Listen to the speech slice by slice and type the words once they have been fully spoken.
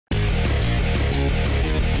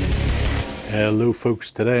Hello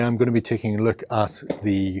folks, today I'm going to be taking a look at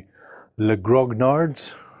the Les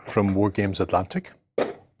Grognards from Wargames Atlantic.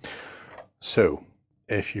 So,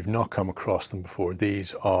 if you've not come across them before,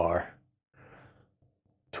 these are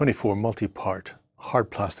 24 multi-part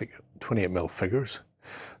hard plastic 28mm figures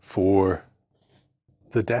for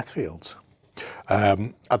the death fields.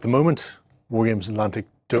 At the moment, Wargames Atlantic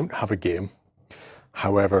don't have a game.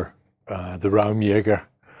 However, the Raumjäger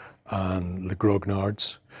and Les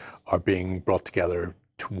Grognards are being brought together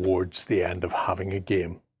towards the end of having a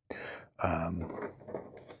game. On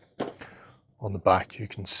the back you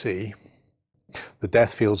can see the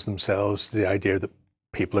death fields themselves, the idea that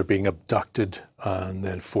people are being abducted and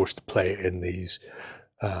then forced to play in these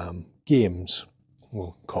games,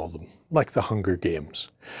 we'll call them, like the Hunger Games.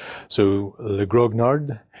 So Les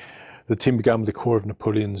Grognards, the team began with the core of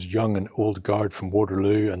Napoleon's young and old guard from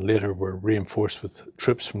Waterloo, and later were reinforced with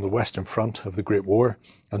troops from the Western Front of the Great War,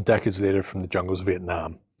 and decades later from the jungles of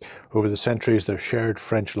Vietnam. Over the centuries, their shared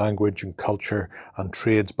French language and culture and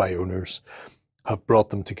trades by owners have brought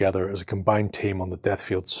them together as a combined team on the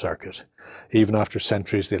Deathfield circuit. Even after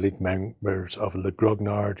centuries, the elite members of Les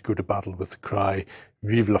Grognards go to battle with the cry,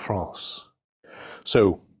 "Vive la France!"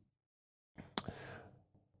 So,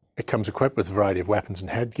 it comes equipped with a variety of weapons and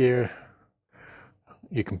headgear.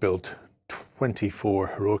 You can build 24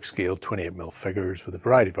 heroic scale 28mm figures with a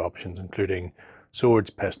variety of options, including swords,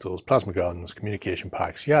 pistols, plasma guns, communication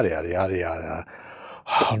packs, yada yada yada yada.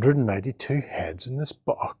 192 heads in this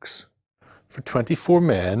box for 24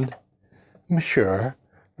 men. Monsieur,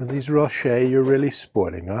 are these Rocher, you're really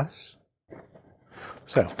spoiling us.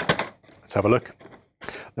 So, let's have a look.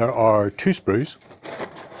 There are 2 sprues,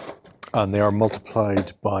 and they are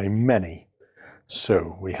multiplied by many.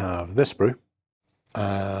 So we have this sprue,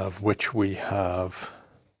 of which we have,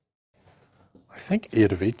 I think,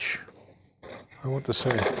 8 of each. I want to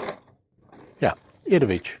say, yeah, 8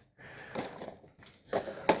 of each.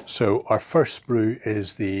 So our first sprue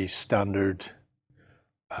is the standard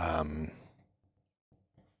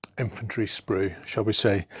infantry sprue, shall we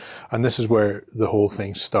say, and this is where the whole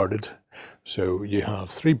thing started. So you have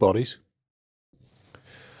 3 bodies.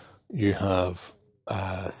 You have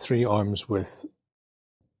 3 arms with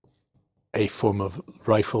a form of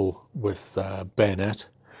rifle with bayonet,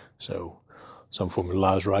 so some form of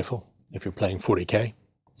las rifle if you're playing 40k.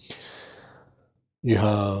 You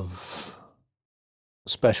have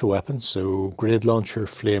special weapons, so grenade launcher,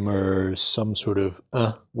 flamer, some sort of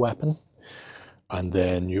weapon, and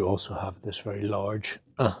then you also have this very large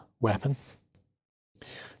weapon.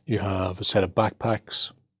 You have a set of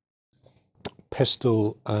backpacks,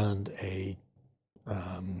 pistol, and a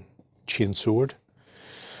chain sword.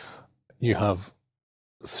 You have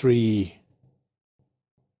 3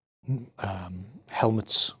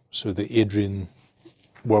 helmets, so the Adrian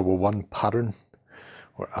World War I pattern,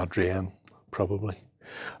 or Adrienne probably,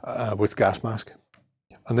 with gas mask.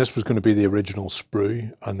 And this was going to be the original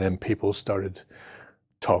sprue, and then people started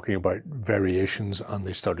talking about variations, and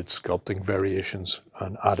they started sculpting variations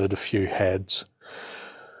and added a few heads.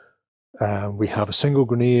 We have a single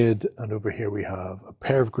grenade, and over here we have a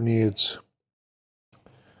pair of grenades.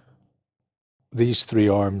 These 3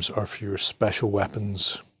 arms are for your special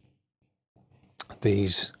weapons.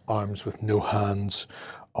 These arms with no hands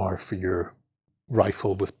are for your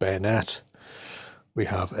rifle with bayonet. We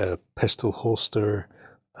have a pistol holster,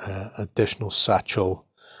 additional satchel,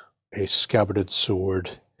 a scabbarded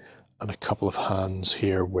sword, and a couple of hands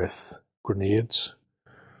here with grenades.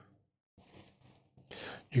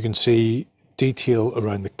 You can see detail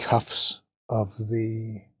around the cuffs of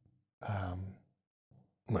the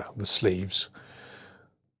the sleeves,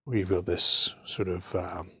 where you've got this sort of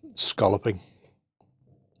scalloping.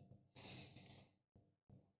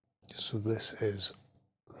 So this is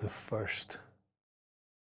the first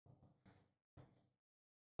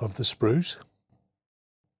of the sprues.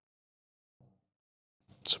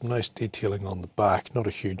 Some nice detailing on the back, not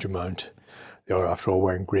a huge amount. They are, after all,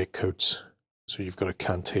 wearing greatcoats. So you've got a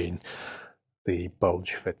canteen. The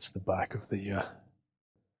bulge fits the back of the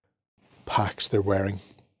packs they're wearing.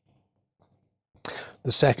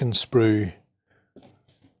 The second sprue,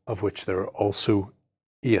 of which there are also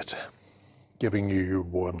 8, giving you your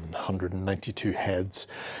 192 heads.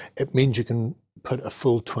 It means you can put a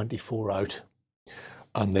full 24 out,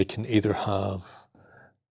 and they can either have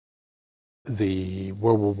the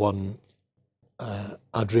World War I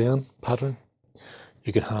Adrienne pattern.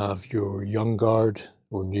 You can have your young guard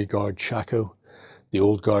or new guard shako, the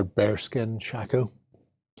old guard bearskin shako,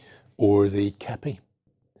 or the kepi.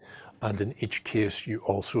 And in each case you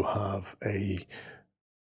also have a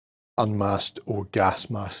unmasked or gas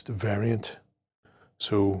masked variant.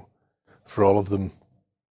 So for all of them.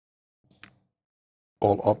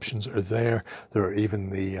 All options are there. There are even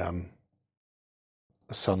the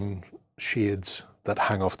sun shades that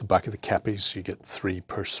hang off the back of the cappies, so you get 3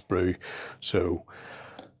 per sprue. So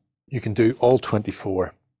you can do all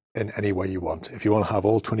 24 in any way you want. If you want to have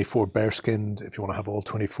all 24 bare-skinned, if you want to have all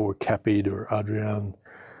 24 cappied or Adrian,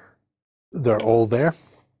 they're all there.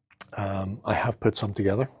 I have put some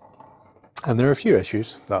together, and there are a few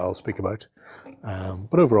issues that I'll speak about,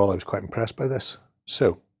 but overall I was quite impressed by this.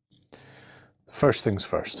 So first things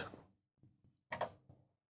first, I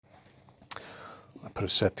put a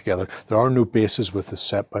set together. There are no bases with the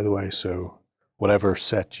set, by the way, so whatever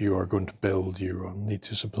set you are going to build, you will need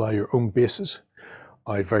to supply your own bases.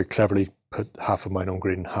 I very cleverly put half of mine on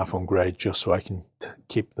green and half on grey, just so I can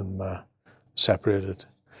keep them separated.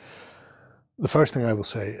 The first thing I will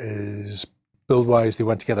say is, build-wise, they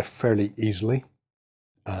went together fairly easily.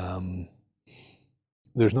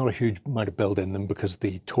 There's not a huge amount of build in them because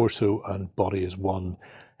the torso and body is one,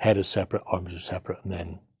 head is separate, arms are separate, and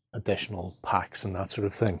then additional packs and that sort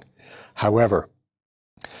of thing. However,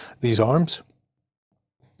 these arms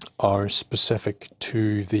are specific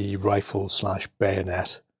to the rifle /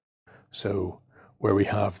 bayonet. So where we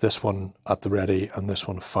have this one at the ready and this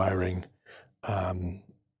one firing,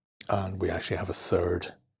 and we actually have a third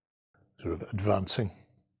sort of advancing.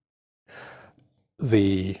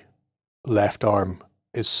 The left arm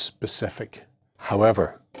is specific.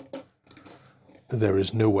 However, there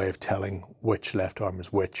is no way of telling which left arm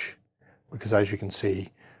is which, because as you can see,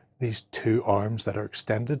 these 2 arms that are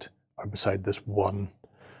extended are beside this one,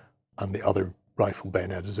 and the other rifle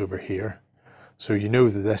bayonet is over here. So you know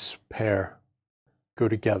that this pair go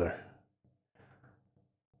together.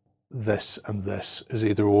 This and this is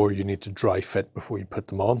either or. You need to dry fit before you put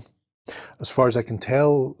them on. As far as I can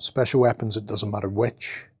tell, special weapons, it doesn't matter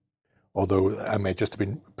which, although I may just have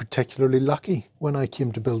been particularly lucky when I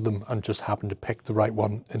came to build them and just happened to pick the right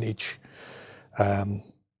one in each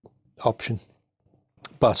option.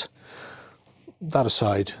 But that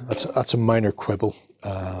aside, that's a minor quibble.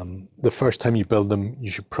 The first time you build them, you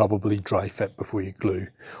should probably dry fit before you glue,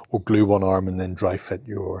 or glue one arm and then dry fit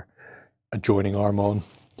your adjoining arm on.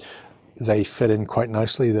 They fit in quite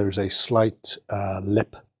nicely. There's a slight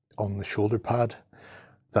lip on the shoulder pad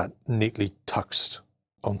that neatly tucks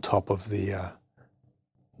on top of the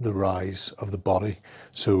rise of the body,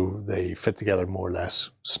 so they fit together more or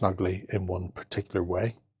less snugly in one particular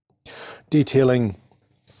way. Detailing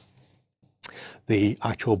the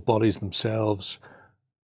actual bodies themselves,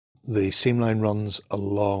 the seam line runs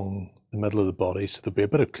along the middle of the body, so there'll be a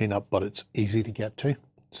bit of cleanup, but it's easy to get to,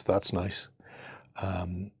 so that's nice.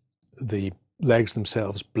 The legs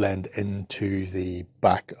themselves blend into the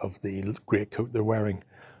back of the greatcoat they're wearing,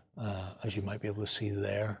 as you might be able to see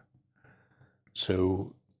there.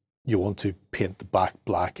 So you want to paint the back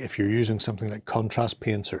black. If you're using something like contrast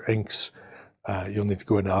paints or inks, you'll need to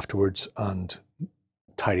go in afterwards and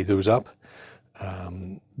tidy those up.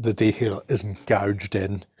 The detail isn't gouged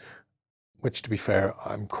in, which, to be fair,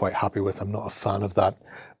 I'm quite happy with. I'm not a fan of that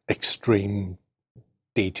extreme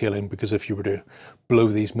detailing, because if you were to blow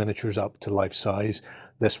these miniatures up to life size,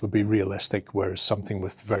 this would be realistic, whereas something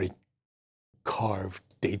with very carved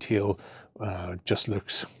detail just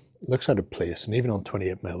looks out of place, and even on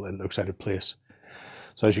 28mm it looks out of place.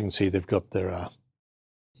 So as you can see, they've got their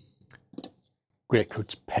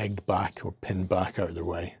greatcoats pegged back or pinned back out of their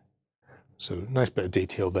way, so nice bit of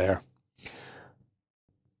detail there.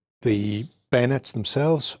 The bayonets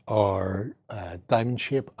themselves are diamond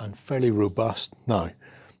shape and fairly robust. Now,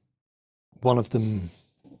 one of them,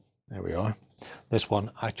 there we are, this one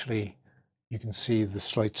actually, you can see the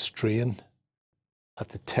slight strain at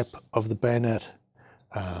the tip of the bayonet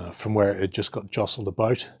from where it just got jostled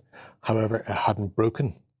about. However, it hadn't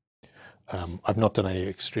broken. I've not done any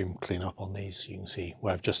extreme cleanup on these. You can see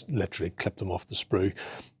where I've just literally clipped them off the sprue.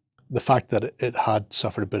 The fact that it had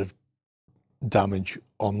suffered a bit of damage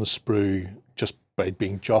on the sprue just by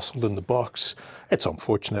being jostled in the box, it's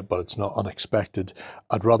unfortunate, but it's not unexpected.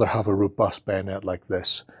 I'd rather have a robust bayonet like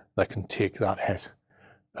this that can take that hit,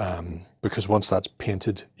 because once that's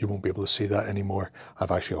painted, you won't be able to see that anymore.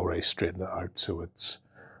 I've actually already straightened that out, so it's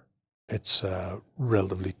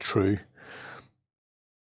relatively true.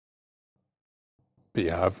 But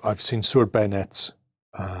yeah, I've seen sword bayonets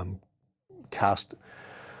cast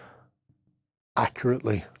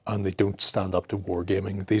accurately, and they don't stand up to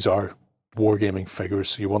wargaming. These are wargaming figures,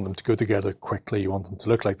 so you want them to go together quickly, you want them to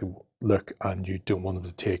look like they look, and you don't want them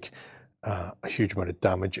to take a huge amount of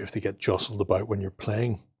damage if they get jostled about when you're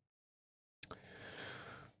playing.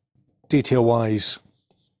 Detail wise,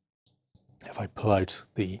 if I pull out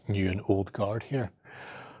the new and old guard here,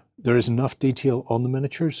 There is enough detail on the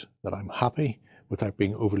miniatures that I'm happy without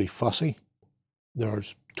being overly fussy.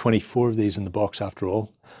 There's 24 of these in the box after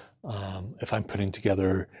all. If I'm putting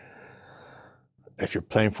together, if you're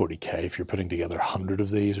playing 40k, if you're putting together 100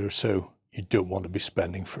 of these or so, you don't want to be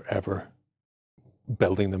spending forever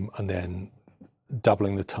building them and then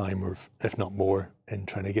doubling the time, or if not more, in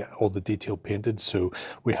trying to get all the detail painted. So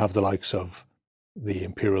we have the likes of the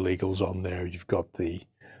Imperial Eagles on there. You've got the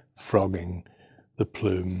frogging, the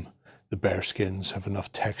plume, the bear skins have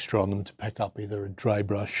enough texture on them to pick up either a dry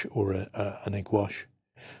brush or an ink wash.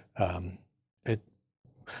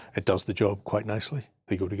 It does the job quite nicely.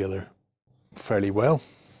 They go together fairly well.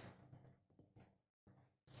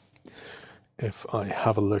 If I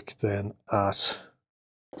have a look then at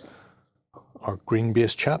our green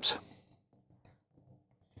base chaps,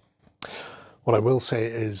 what I will say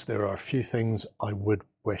is there are a few things I would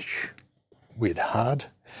wish we'd had.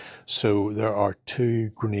 So there are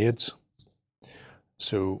 2 grenades.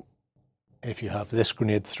 So if you have this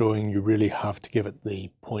grenade throwing, you really have to give it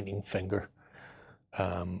the pointing finger.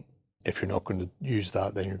 If you're not going to use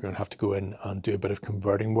that, then you're going to have to go in and do a bit of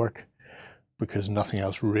converting work, because nothing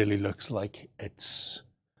else really looks like it's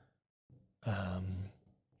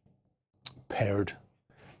paired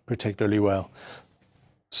particularly well.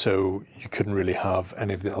 So you couldn't really have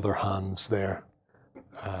any of the other hands there.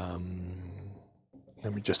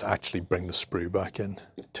 Let me just actually bring the sprue back in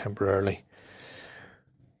temporarily.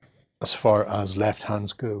 As far as left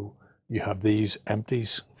hands go, you have these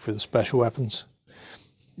empties for the special weapons.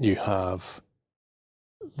 You have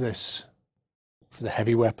this for the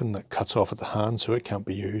heavy weapon that cuts off at the hand, so it can't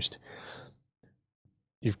be used.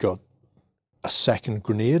 You've got a second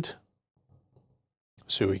grenade,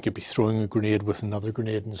 so he could be throwing a grenade with another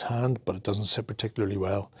grenade in his hand, but it doesn't sit particularly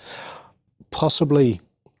well. Possibly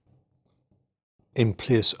in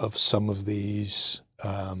place of some of these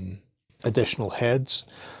additional heads,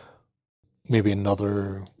 maybe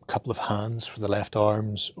another couple of hands for the left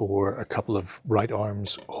arms, or a couple of right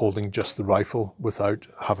arms holding just the rifle without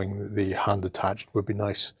having the hand attached would be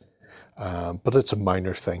nice. But it's a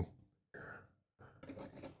minor thing.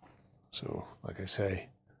 So, like I say,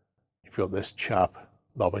 you've got this chap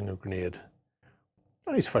lobbing a grenade,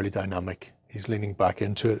 and he's fairly dynamic. He's leaning back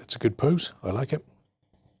into it. It's a good pose. I like it.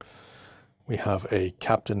 We have a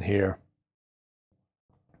captain here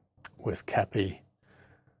with kepi,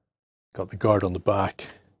 got the guard on the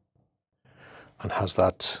back, and has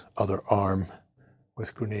that other arm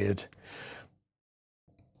with grenade.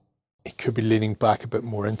 He could be leaning back a bit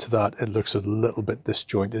more into that. It looks a little bit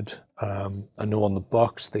disjointed. I know on the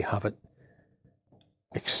box they have it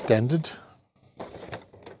extended.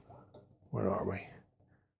 Where are we?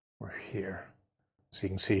 We're here. So you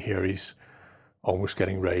can see here he's almost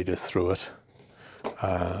getting ready to throw it.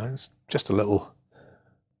 It's just a little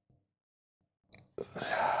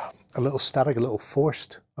static, a little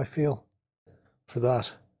forced, I feel, for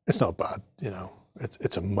that. It's not bad, you know,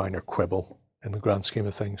 it's a minor quibble in the grand scheme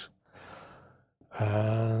of things.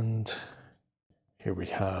 And here we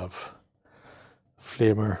have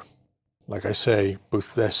Flamer. Like I say,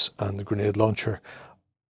 both this and the grenade launcher,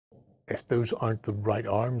 if those aren't the right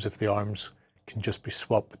arms, if the arms can just be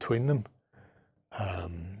swapped between them,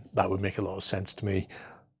 that would make a lot of sense to me.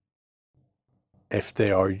 If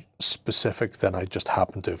they are specific, then I just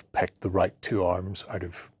happen to have picked the right 2 arms out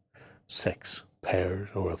of 6 pairs,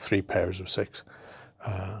 or 3 pairs of 6.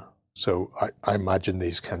 So I imagine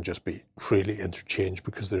these can just be freely interchanged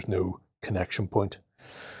because there's no connection point.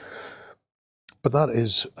 But that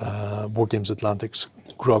is Wargames Atlantic's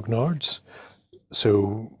Grognards.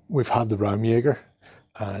 So we've had the Raumjäger.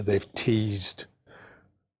 They've teased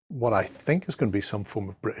what I think is going to be some form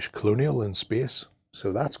of British colonial in space.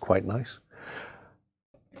 So that's quite nice.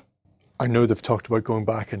 I know they've talked about going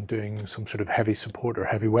back and doing some sort of heavy support or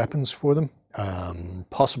heavy weapons for them,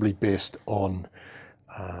 possibly based on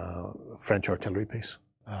French artillery piece.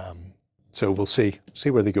 So we'll see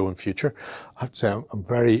where they go in future. I have to say I'm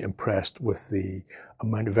very impressed with the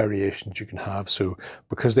amount of variations you can have. So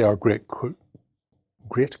because they are great coat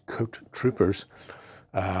troopers,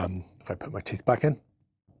 if I put my teeth back in,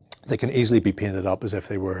 they can easily be painted up as if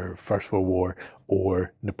they were First World War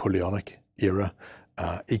or Napoleonic era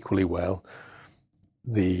equally well.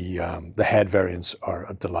 The head variants are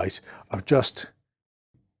a delight. I would just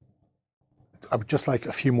like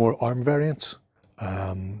a few more arm variants,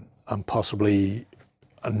 and possibly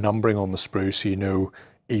a numbering on the sprue so you know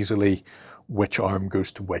easily which arm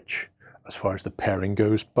goes to which as far as the pairing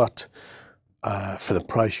goes. But for the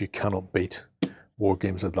price, you cannot beat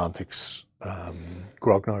Wargames Atlantic's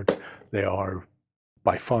Grognards. They are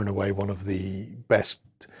by far and away one of the best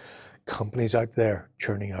companies out there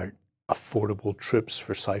churning out affordable troops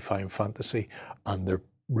for sci-fi and fantasy, and they're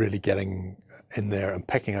really getting in there and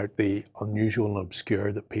picking out the unusual and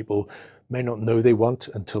obscure that people may not know they want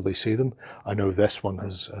until they see them. I know this one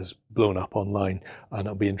has blown up online, and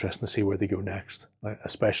it'll be interesting to see where they go next,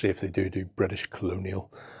 especially if they do British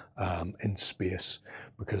colonial in space,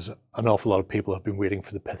 because an awful lot of people have been waiting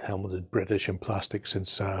for the pith helmeted British in plastic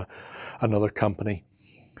since another company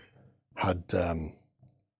had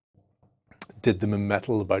did them in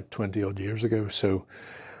metal about 20 odd years ago. So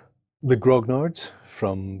the Grognards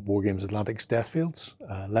from Wargames Atlantic's Deathfields.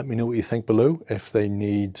 Let me know what you think below. If they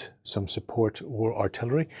need some support or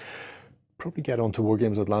artillery, probably get onto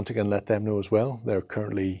Wargames Atlantic and let them know as well. They're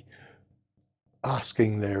currently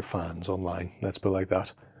asking their fans online, let's put it like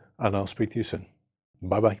that. And I'll speak to you soon.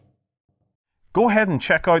 Bye-bye. Go ahead and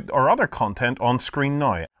check out our other content on screen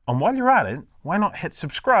now. And while you're at it, why not hit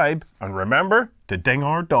subscribe and remember to ding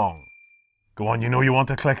our dong. Go on, you know you want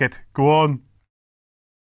to click it. Go on.